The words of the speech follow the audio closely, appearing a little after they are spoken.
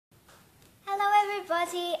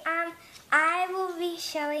everybody, I will be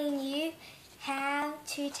showing you how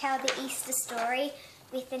to tell the Easter story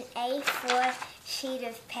with an A4 sheet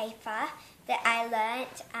of paper that I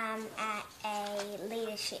learnt at a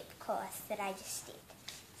leadership course that I just did.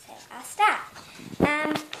 So I'll start.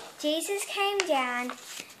 Jesus came down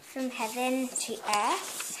from heaven to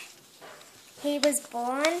earth. He was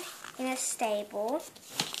born in a stable.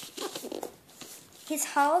 His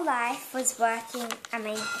whole life was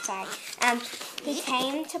he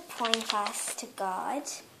came to point us to God.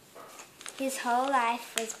 His whole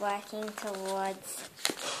life was working towards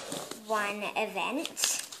one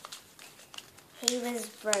event. He was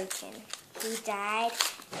broken. He died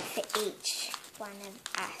for each one of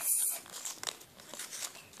us.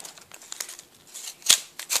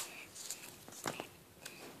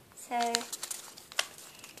 So,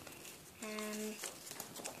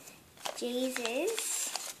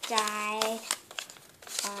 Jesus died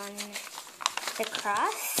on the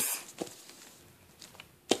cross.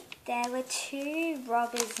 There were two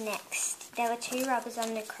robbers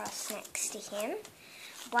on the cross next to him.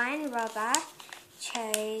 One robber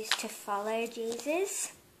chose to follow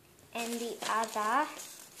Jesus, and the other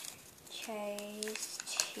chose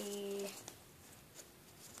to...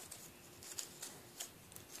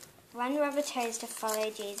 One robber chose to follow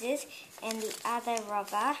Jesus, and the other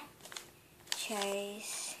robber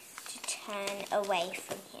chose to turn away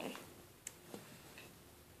from him.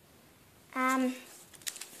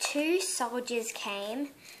 Two soldiers came.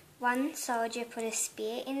 One soldier put a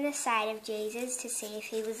spear in the side of Jesus to see if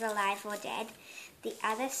he was alive or dead. The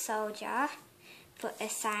other soldier put a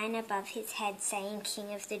sign above his head saying,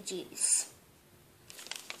 "King of the Jews."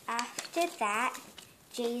 After that,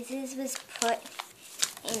 Jesus was put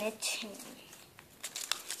in a tomb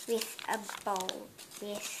with a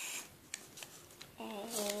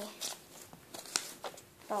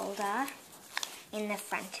boulder in the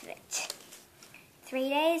front of it. 3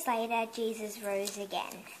 days later, Jesus rose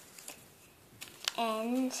again,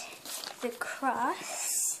 and the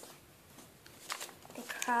cross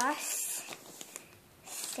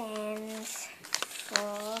stands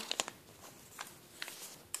for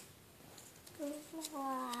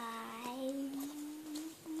life.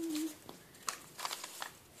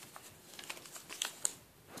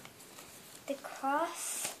 The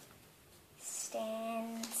cross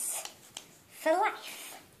stands for life.